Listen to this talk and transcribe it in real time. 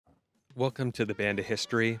Welcome to the Band of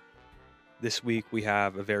History. This week we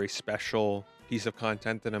have a very special piece of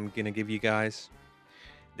content that I'm going to give you guys.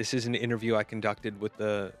 This is an interview I conducted with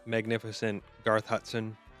the magnificent Garth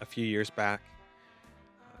Hudson a few years back.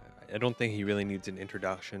 I don't think he really needs an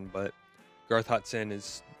introduction, but Garth Hudson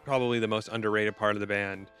is probably the most underrated part of the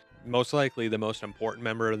band, most likely the most important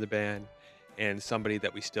member of the band, and somebody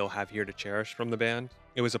that we still have here to cherish from the band.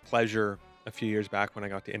 It was a pleasure a few years back when I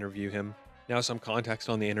got to interview him. Now, some context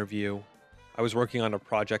on the interview. I was working on a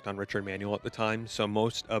project on Richard Manuel at the time, so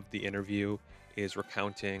most of the interview is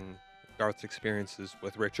recounting Garth's experiences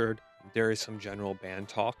with Richard. There is some general band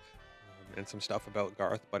talk and some stuff about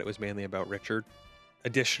Garth, but it was mainly about Richard.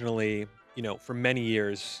 Additionally, for many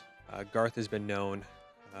years, Garth has been known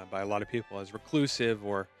by a lot of people as reclusive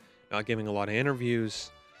or not giving a lot of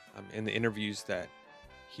interviews. In the interviews that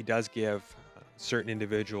he does give, certain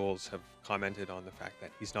individuals have commented on the fact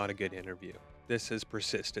that he's not a good interview. This has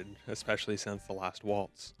persisted, especially since the last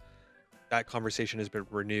waltz. That conversation has been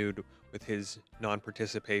renewed with his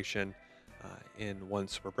non-participation in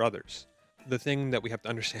Once We're Brothers. The thing that we have to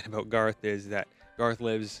understand about Garth is that Garth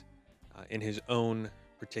lives in his own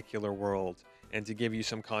particular world. And to give you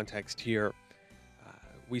some context here,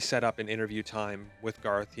 we set up an interview time with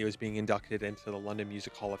Garth. He was being inducted into the London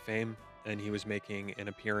Music Hall of Fame, and he was making an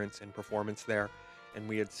appearance and performance there. And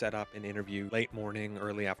we had set up an interview late morning,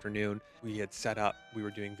 early afternoon. We were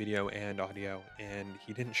doing video and audio, and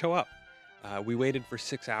he didn't show up. We waited for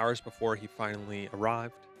 6 hours before he finally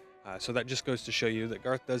arrived. So that just goes to show you that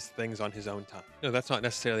Garth does things on his own time. That's not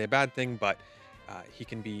necessarily a bad thing, but he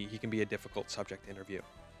can be a difficult subject to interview.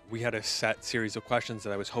 We had a set series of questions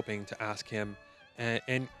that I was hoping to ask him.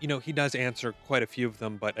 And he does answer quite a few of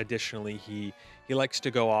them, but additionally, he likes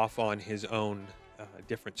to go off on his own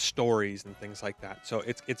different stories and things like that. So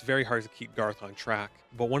it's very hard to keep Garth on track.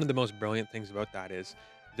 But one of the most brilliant things about that is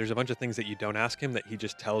there's a bunch of things that you don't ask him that he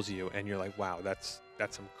just tells you, and you're like, wow, that's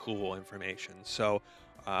some cool information. So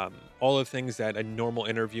all the things that a normal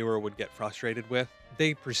interviewer would get frustrated with,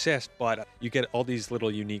 they persist, but you get all these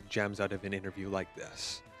little unique gems out of an interview like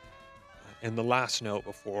this. And the last note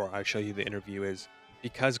before I show you the interview is,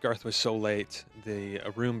 because Garth was so late, the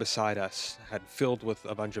room beside us had filled with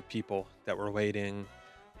a bunch of people that were waiting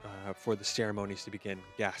for the ceremonies to begin,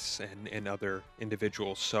 guests and other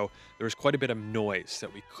individuals. So there was quite a bit of noise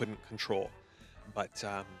that we couldn't control. But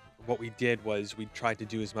what we did was we tried to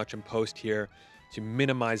do as much in post here to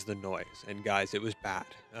minimize the noise. And guys, it was bad.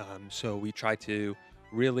 So we tried to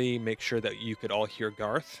really make sure that you could all hear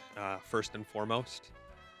Garth first and foremost.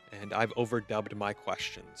 And I've overdubbed my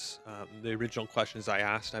questions. The original questions I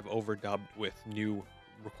asked, I've overdubbed with new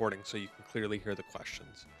recordings so you can clearly hear the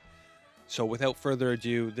questions. So without further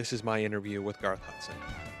ado, this is my interview with Garth Hudson.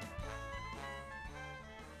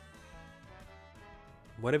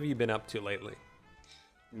 What have you been up to lately?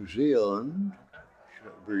 New Zealand,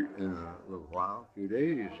 should be in a little while, a few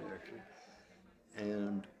days actually,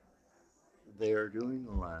 and they are doing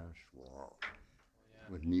the last waltz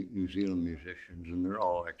with New Zealand musicians, and they're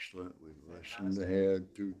all excellent. We've listened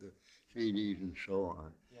ahead through the CDs and so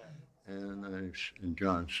on. And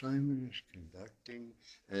John Simon is conducting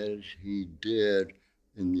as he did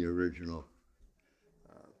in the original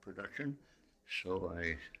production. So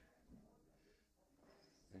I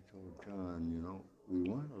told John, we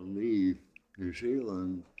want to leave New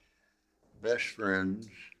Zealand best friends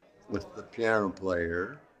with the piano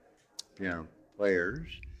players,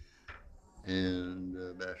 and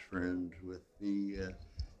best friends with the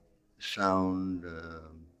sound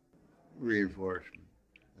reinforcement,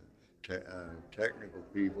 technical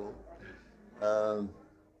people,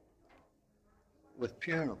 with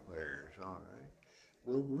piano players, all right.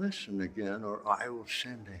 We'll listen again, or I will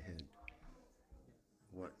send ahead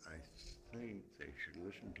what I think they should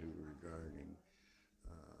listen to regarding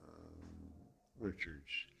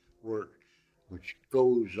Richard's work, which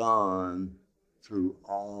goes on through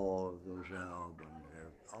all of those albums,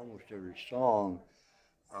 almost every song.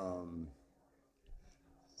 And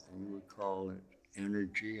you would call it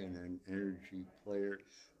energy and an energy player,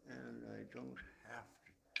 and I don't have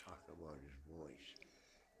to talk about his voice.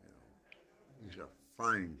 He's a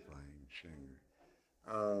fine singer.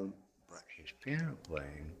 But his piano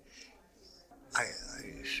playing, I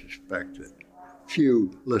suspect that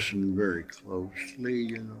few listen very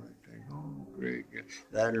closely, and think, oh, great, yeah,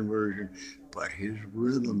 that inversion. But his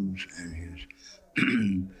rhythms and his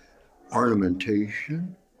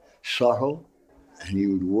ornamentation, subtle, and he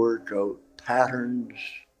would work out patterns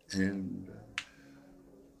and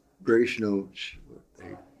grace notes.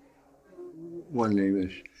 One name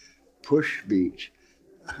is push beats.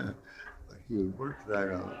 He would work that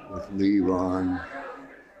out with Levon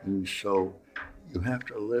And so you have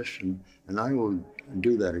to listen, and I will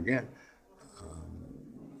do that again,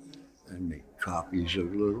 and make copies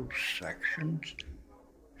of little sections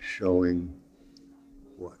showing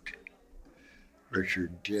what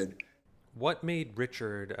Richard did. What made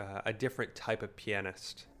Richard a different type of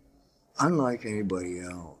pianist? Unlike anybody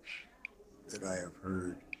else that I have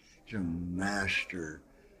heard, he's a master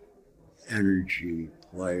energy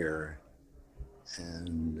player,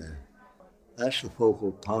 and that's the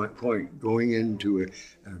focal point. Going into a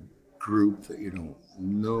group that you don't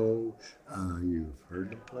know, you've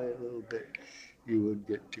heard them play a little bit, you would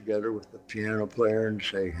get together with the piano player and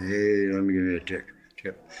say, hey, let me give you a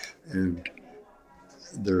tip. And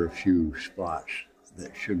there are a few spots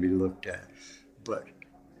that should be looked at. But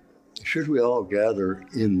should we all gather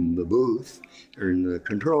in the booth or in the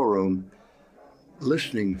control room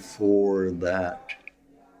listening for that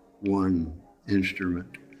one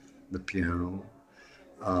instrument, the piano,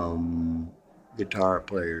 guitar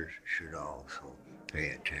players should also pay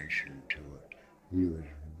attention to it. He was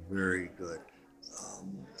very good.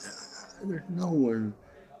 There's no one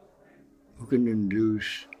who can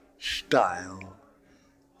induce style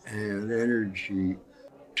and energy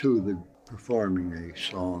to the performing a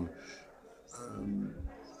song. And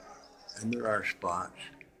there are spots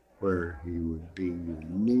where he would be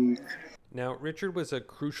unique. Now, Richard was a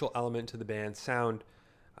crucial element to the band's sound.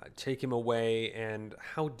 Take him away, and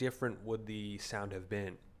how different would the sound have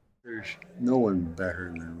been? There's no one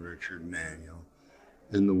better than Richard Manuel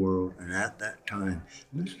in the world, and at that time,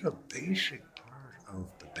 this is a basic part of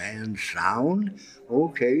the band's sound.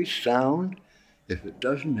 Okay, sound. If it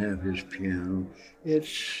doesn't have his piano,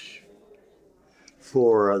 it's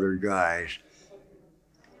 4 other guys.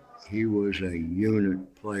 He was a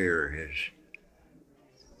unit player. His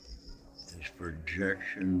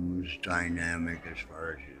projection was dynamic as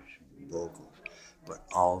far as his vocals, but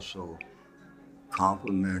also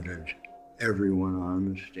complemented everyone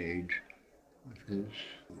on the stage with his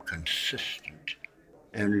consistent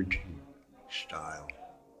energy style.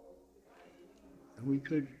 And we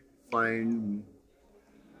could find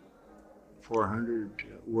 400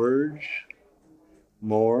 words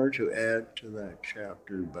more to add to that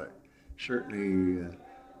chapter, but certainly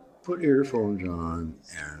put earphones on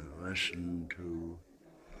and listen to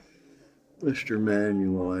Mr.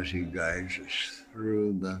 Manuel as he guides us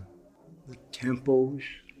through the tempos.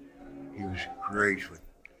 He was great with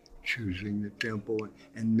choosing the tempo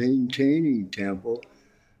and maintaining tempo.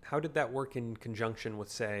 How did that work in conjunction with,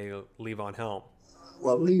 say, Levon Helm?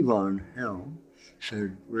 Well, Levon Helm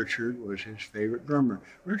said Richard was his favorite drummer.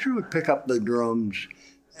 Richard would pick up the drums,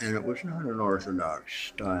 and it was not an orthodox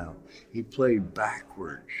style. He played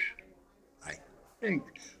backwards, I think,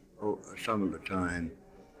 some of the time.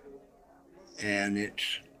 And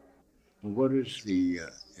it's, what is the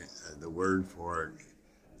word for it?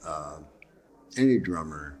 Any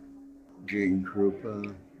drummer, Gene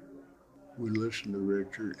Krupa, would listen to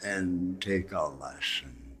Richard and take a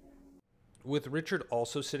lesson. With Richard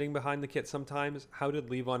also sitting behind the kit sometimes, how did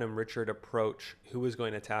Levon and Richard approach who was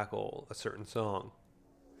going to tackle a certain song?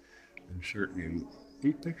 And certainly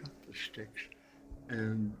he'd pick up the sticks,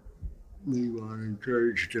 and Levon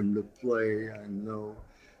encouraged him to play, I know,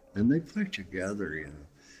 and they played together, you know.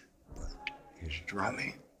 But his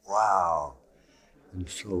drumming, wow. And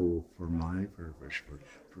so for my purpose,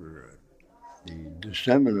 for the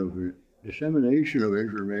dissemination of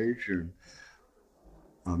information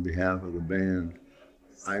on behalf of the band,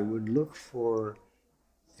 I would look for,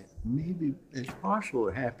 maybe it's possible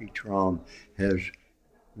that Happy Traum has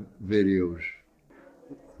videos.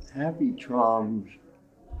 Happy Traum's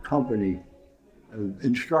company of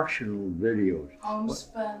instructional videos.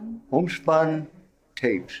 Homespun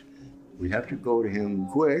tapes. We have to go to him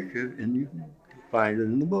quick, and you can find it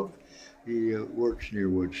in the book. He works near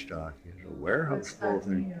Woodstock. He has a warehouse full of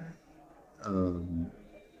things,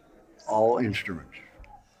 all instruments.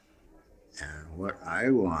 And what I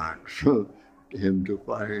want him to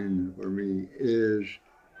find for me is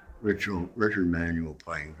Richard Manuel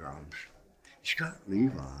playing drums. He's got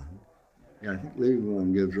Levon. Yeah, I think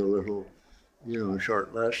Levon gives a little,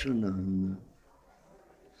 short lesson on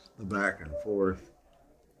the back and forth,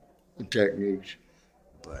 the techniques,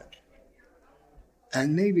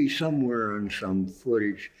 and maybe somewhere on some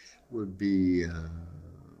footage would be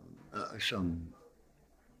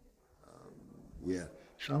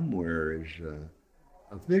somewhere is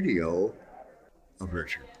a video of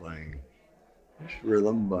Richard playing this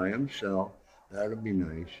rhythm by himself. That'd be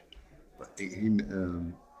nice. But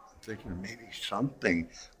thinking maybe something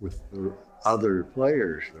with the other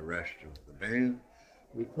players, the rest of the band.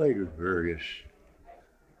 We played with various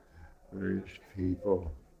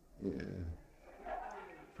people. yeah,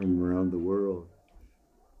 from around the world.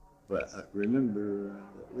 But I remember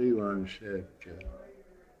that Levon said,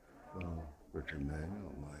 well, Richard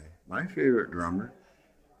Manuel, my favorite drummer,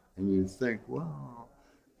 and you'd think, well,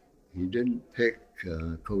 he didn't pick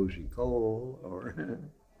Cozy Cole or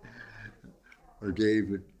or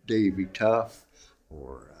Davy Tuff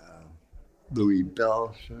or Louis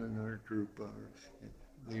Bellson or Trooper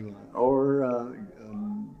or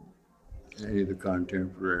any of the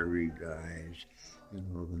contemporary guys. You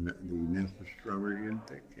know, the Memphis drummer, you didn't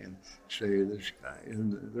pick him. Say this guy,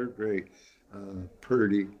 and they're great.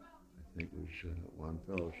 Purdy, I think was one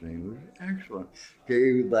fellow's name, was excellent.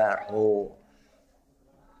 Gave that whole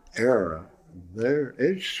era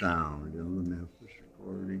its sound, you know, the Memphis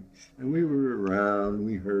recording. And we were around,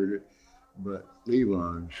 we heard it, but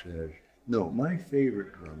Levon says, no, my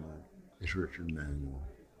favorite drummer is Richard Manuel.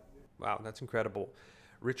 Wow, that's incredible.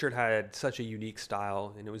 Richard had such a unique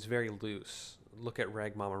style, and it was very loose. Look at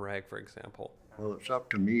Rag Mama Rag, for example. Well, it's up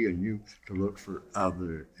to me and you to look for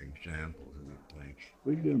other examples of him playing.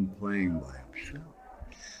 We've been playing by himself.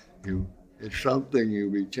 It's something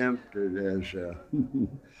you'd be tempted as a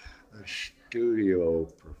studio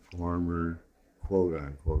performer, quote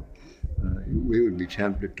unquote. We would be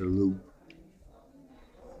tempted to loop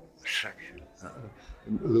a section.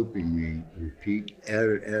 Looping means repeat,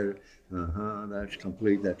 edit, that's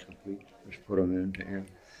complete, let's put them into him.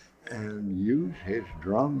 And use his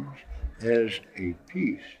drums as a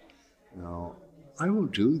piece. Now, I will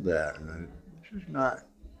do that, and this is not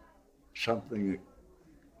something that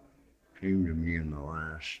came to me in the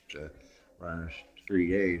last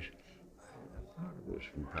 3 days. I thought of this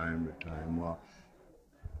from time to time while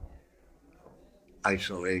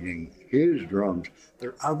isolating his drums.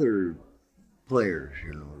 There are other players,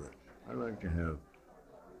 you know, that I like to have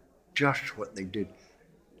just what they did.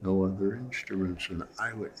 No other instruments, and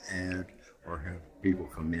I would add or have people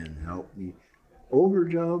come in and help me.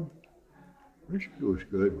 Overdub, Richard was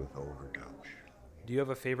good with overdubs. Do you have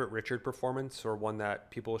a favorite Richard performance or one that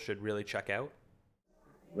people should really check out?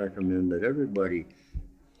 Recommend that everybody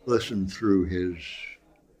listen through his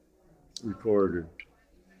recorded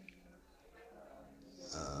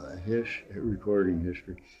his recording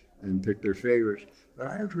history and pick their favorites. But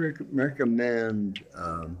I would recommend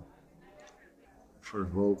for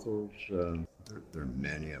vocals, there are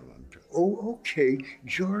many of them. Oh, okay,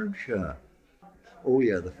 Georgia. Oh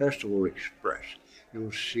yeah, the Festival Express.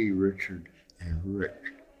 You'll see Richard and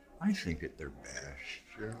Rick. I think at their best,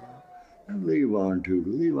 you know. And Levon too.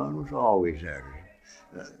 Levon was always at it.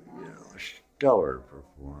 You know, a stellar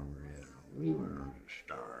performer. You know, Levon was a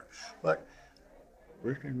star. But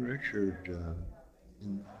Rick and Richard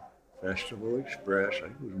in Festival Express. I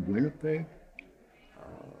think it was Winnipeg.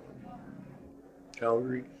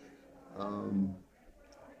 Calgary.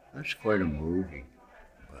 That's quite a movie,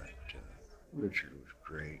 but Richard was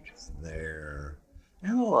great there.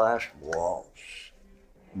 And the last waltz,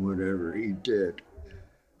 whatever he did,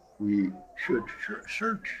 we should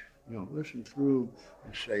search, you know, listen through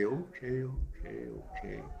and say, okay,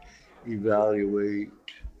 evaluate,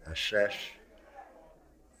 assess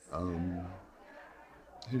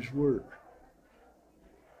his work.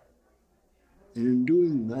 And in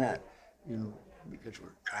doing that, you know, because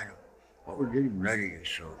what we're getting ready is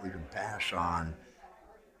so we can pass on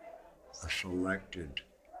a selected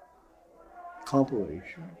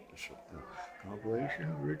compilation of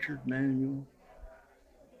Richard Manuel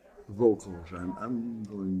vocals. I'm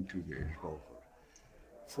going to get his vocals.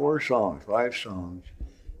 4 songs, 5 songs,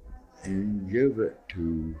 and give it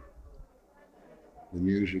to the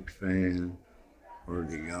music fan or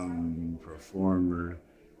the young performer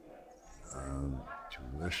to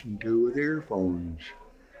listen to with earphones.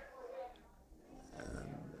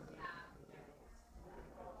 And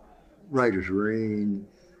right as rain,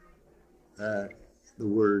 the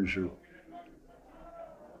words are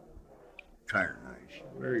kind of nice,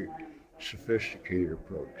 very sophisticated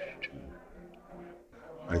approach to it.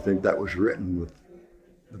 I think that was written with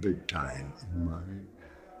the big time in mind.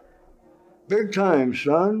 Big time,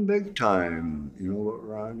 son, big time. You know what,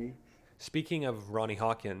 Ronnie? Speaking of Ronnie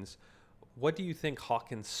Hawkins, what do you think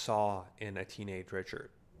Hawkins saw in a teenage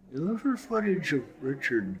Richard? You look for footage of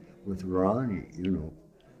Richard with Ronnie, you know,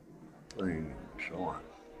 playing and so on.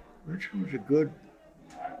 Richard was a good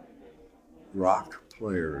rock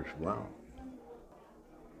player as well.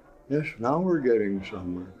 Yes, now we're getting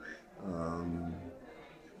somewhere.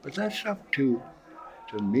 But that's up to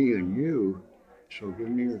me and you. So give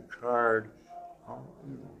me your card.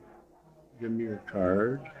 Give me your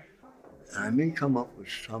card. I may come up with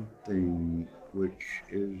something which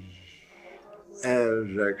is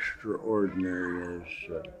as extraordinary as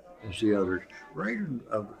as the others. Right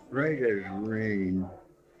as Rain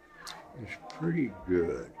is pretty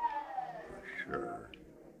good, for sure.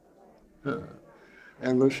 Huh.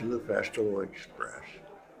 And listen to Festival Express.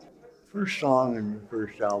 First song in the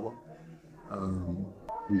first album, um,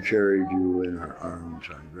 We Carried You in Our Arms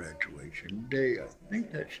on Graduation Day. I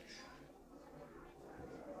think that's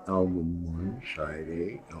album 1, side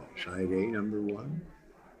A, number 1.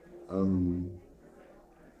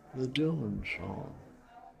 The Dylan song.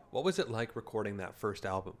 What was it like recording that first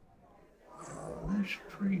album? That's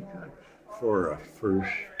pretty good for a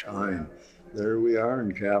first time. There we are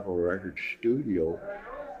in Capitol Records studio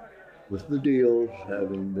with the deals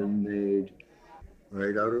having been made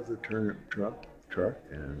right out of the turnip truck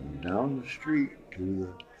and down the street to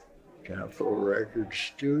the Capitol Records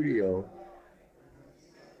studio.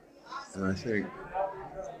 And I think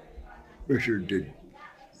Richard did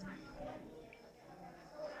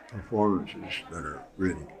performances that are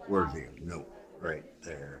really worthy of note right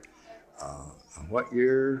there. What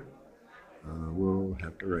year? We'll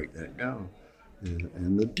have to write that down.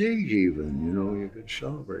 And the date even, you could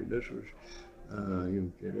celebrate. This was,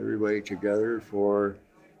 you get everybody together for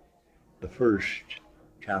the first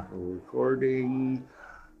Capitol recording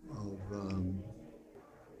of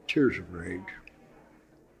Tears of Rage.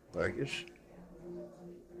 But I guess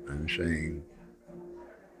I'm saying,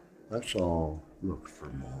 let's all look for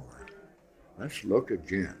more. Let's look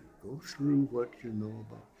again. Go through what you know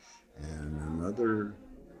about.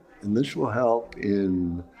 And this will help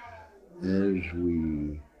as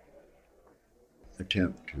we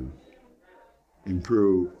attempt to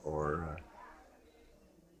improve or,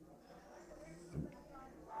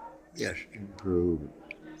 improve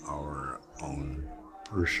our own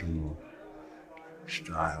personal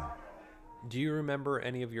style. Do you remember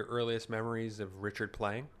any of your earliest memories of Richard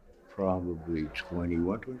playing? Probably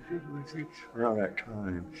 21, 22, 23, around that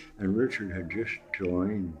time. And Richard had just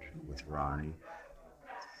joined with Ronnie.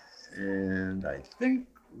 And I think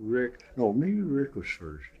maybe Rick was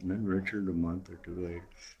first, and then Richard a month or two later.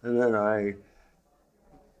 And then I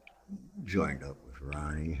joined up with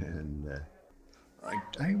Ronnie, and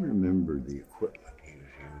I remember the equipment he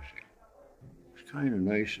was using. It's kind of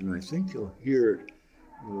nice, and I think you'll hear it.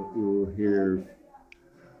 You'll hear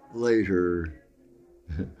later.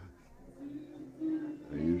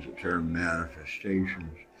 I use the term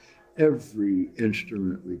manifestations. Every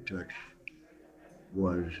instrument we touched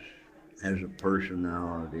has a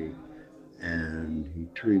personality, and he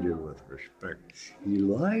treated with respect. He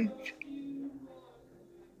liked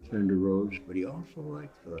Fender Rhodes, but he also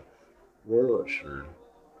liked the Wurlitzer.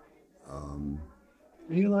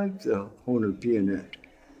 He liked the Hohner Pianette.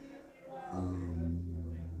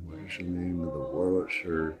 What is the name of the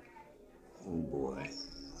Wurlitzer? Oh boy, I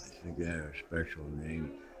think it had a special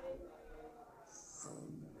name.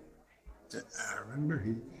 I remember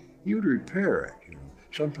he would repair it,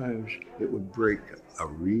 Sometimes it would break a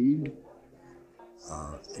reed,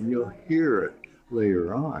 and you'll hear it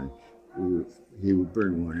later on. He would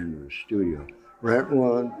bring one into the studio, rent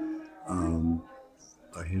one.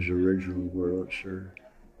 His original Wurlitzer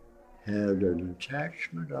had an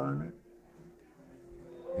attachment on it.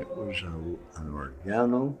 It was an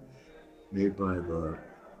organo made by the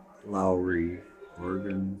Lowry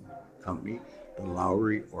Organ Company, the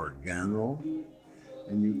Lowry Organo,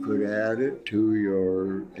 and you could add it to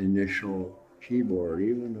your initial keyboard,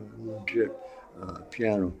 even a legit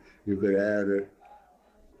piano. You could add it,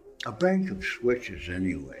 a bank of switches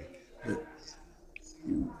anyway, that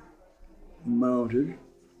you mounted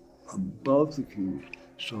above the keys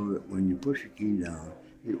so that when you push a key down,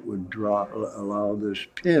 it would allow this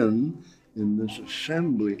pin in this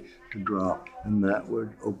assembly to drop, and that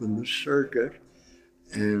would open the circuit.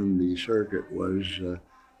 And the circuit was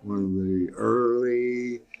one of the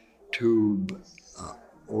early tube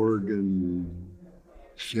organ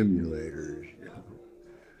simulators,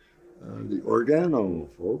 the organo,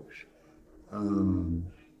 folks. And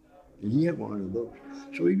he had one of those.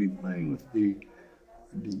 So he'd be playing with the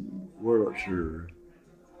Wurlitzer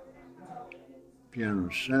piano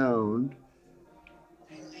sound,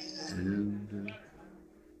 and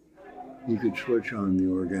he could switch on the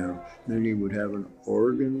organo. Then he would have an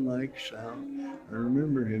organ-like sound. I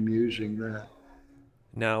remember him using that.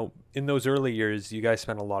 Now, in those early years, you guys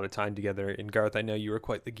spent a lot of time together. And Garth, I know you were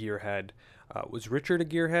quite the gearhead. Was Richard a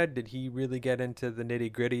gearhead? Did he really get into the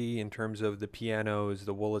nitty-gritty in terms of the pianos,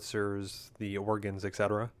 the Wurlitzers, the organs,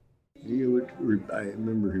 etc.? I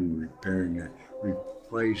remember him repairing that,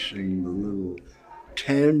 replacing the little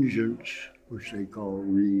tangents, which they call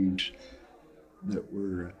reeds, that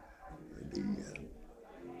were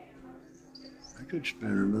I could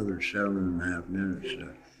spend another 7.5 minutes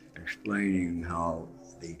explaining how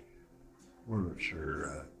the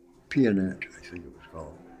Wurlitzer pianette, I think it was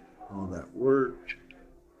called, how that worked,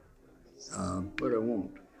 but I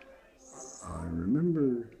won't. I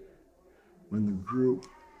remember when the group,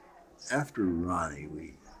 after Ronnie,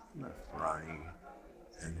 we left Ronnie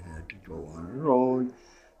and had to go on our own.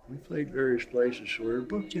 We played various places, so we were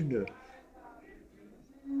booked into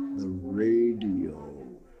the Radio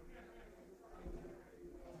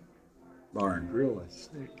Bar and Grill, I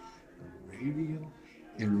think. The Radio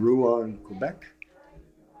in Rouen, Quebec.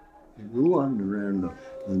 In Rouen,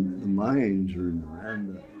 the mines are in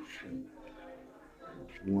Miranda.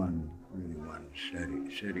 It's one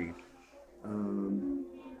city. In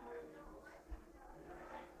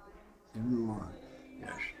Rouen,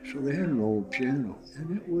 yes. So they had an old piano,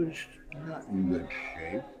 and it was not in good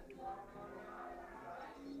shape.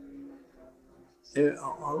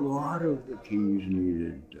 A lot of the keys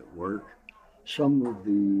needed work. Some of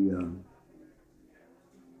the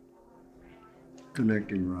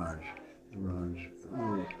connecting rods,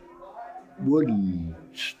 wooden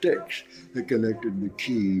sticks that connected the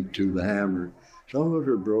key to the hammer, some of it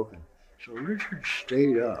are broken. So Richard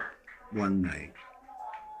stayed up one night,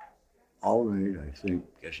 all night, I think,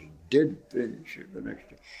 because he did finish it the next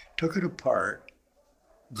day, took it apart,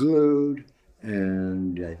 glued,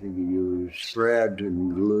 and I think he used thread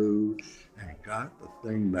and glue, and got the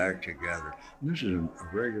thing back together. And this is a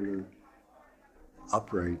regular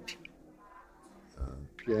upright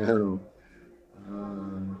piano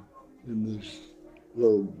in this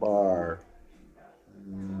little bar.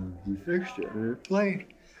 He fixed it, and it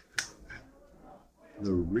played.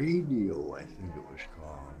 The Radio, I think it was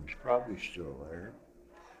called. It's probably still there.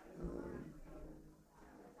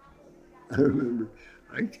 I remember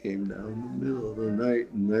I came down the middle of the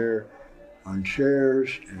night, and there on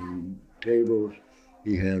chairs and tables,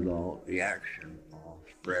 he had all the action all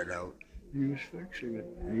spread out. He was fixing it,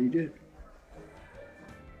 and he did.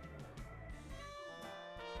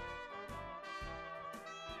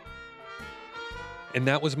 And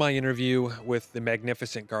that was my interview with the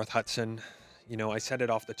magnificent Garth Hudson. You know, I said it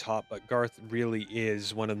off the top, but Garth really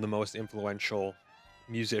is one of the most influential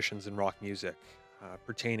musicians in rock music,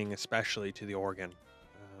 pertaining especially to the organ,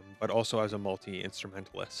 but also as a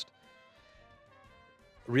multi-instrumentalist.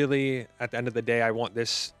 Really, at the end of the day, I want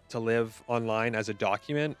this to live online as a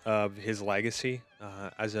document of his legacy,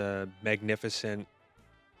 as a magnificent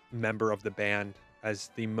member of the band,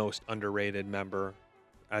 as the most underrated member,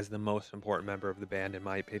 as the most important member of the band, in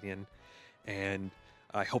my opinion. And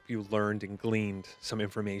I hope you learned and gleaned some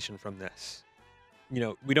information from this. You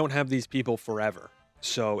know, we don't have these people forever,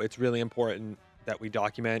 so it's really important that we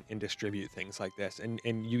document and distribute things like this. And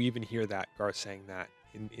you even hear that, Garth saying that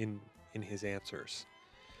in his answers.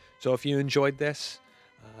 So if you enjoyed this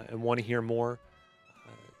and want to hear more,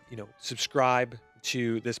 subscribe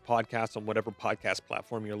to this podcast on whatever podcast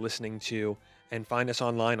platform you're listening to, and find us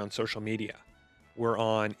online on social media. We're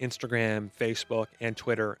on Instagram, Facebook, and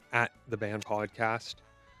Twitter at The Band Podcast.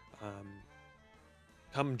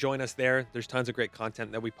 Come join us there. There's tons of great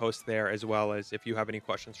content that we post there, as well as if you have any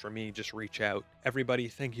questions for me, just reach out. Everybody,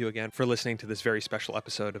 thank you again for listening to this very special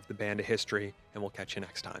episode of The Band of History, and we'll catch you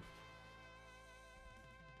next time.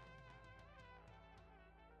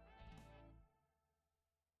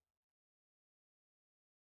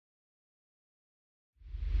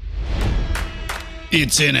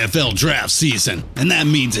 It's NFL draft season, and that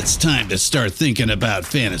means it's time to start thinking about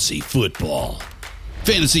fantasy football.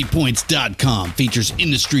 FantasyPoints.com features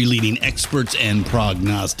industry-leading experts and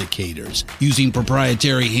prognosticators using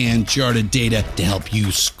proprietary hand-charted data to help you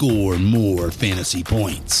score more fantasy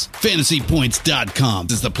points. FantasyPoints.com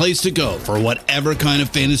is the place to go for whatever kind of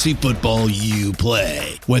fantasy football you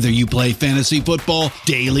play. Whether you play fantasy football,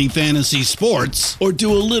 daily fantasy sports, or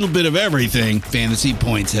do a little bit of everything, Fantasy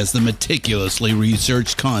Points has the meticulously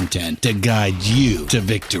researched content to guide you to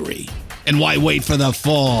victory. And why wait for the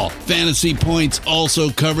fall? Fantasy Points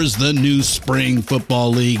also covers the new spring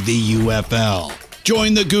football league, the UFL.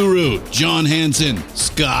 Join the guru, John Hansen,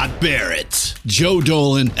 Scott Barrett, Joe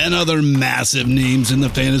Dolan, and other massive names in the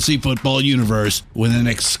fantasy football universe with an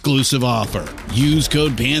exclusive offer. Use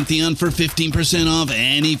code Pantheon for 15% off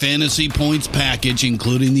any Fantasy Points package,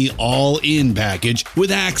 including the all-in package,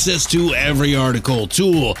 with access to every article,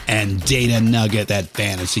 tool, and data nugget that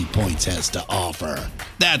Fantasy Points has to offer.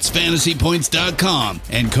 That's FantasyPoints.com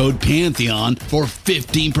and code Pantheon for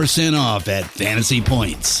 15% off at Fantasy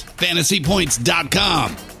Points.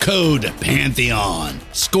 FantasyPoints.com, code Pantheon.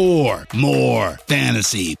 Score more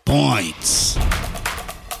fantasy points.